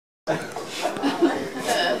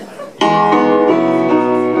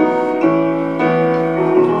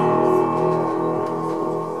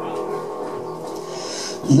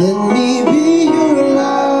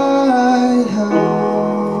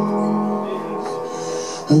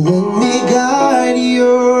Let me guide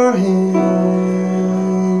your hand.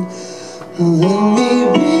 Let me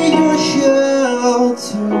be your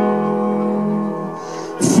shelter.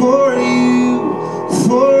 For you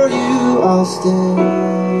I'll stand.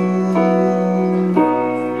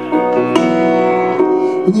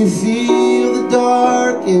 When you feel the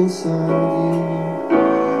dark inside you,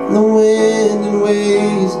 the wind and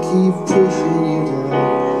waves keep pushing you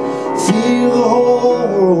down, feel the whole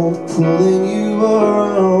world pulling you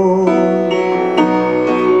around.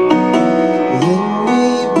 Let me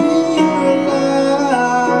be your lighthouse.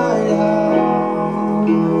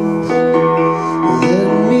 Let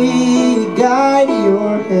me guide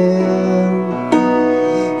your hand.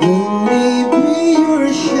 Let me be your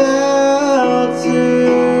shelter.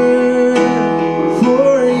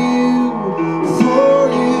 For you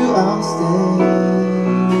I'll stand.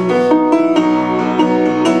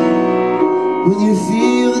 When you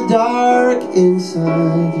feel the dark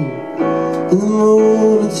inside you, and the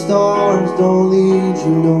moon and stars don't lead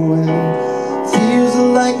you nowhere, feels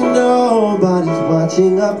like nobody's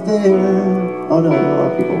watching up there. Oh no, there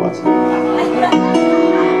are people watching.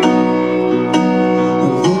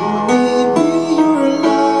 Let me be your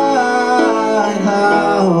lighthouse.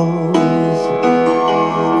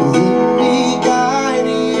 Let me guide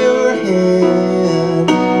your hand.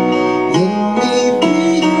 Let me be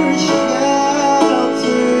your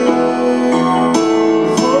shelter.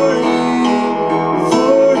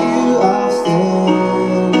 For you I'll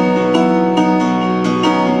stand.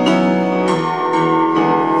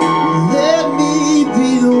 Let me be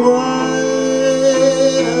the one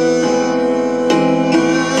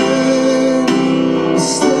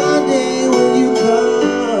standing when you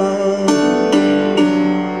come.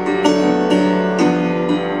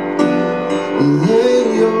 Lay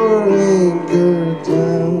your anchor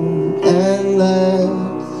down and let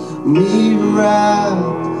me wrap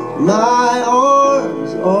my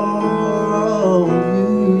arms around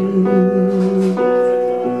you.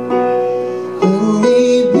 Let me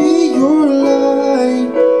be your lighthouse.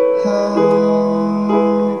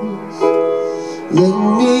 Let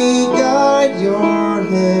me guide your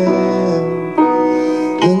hand.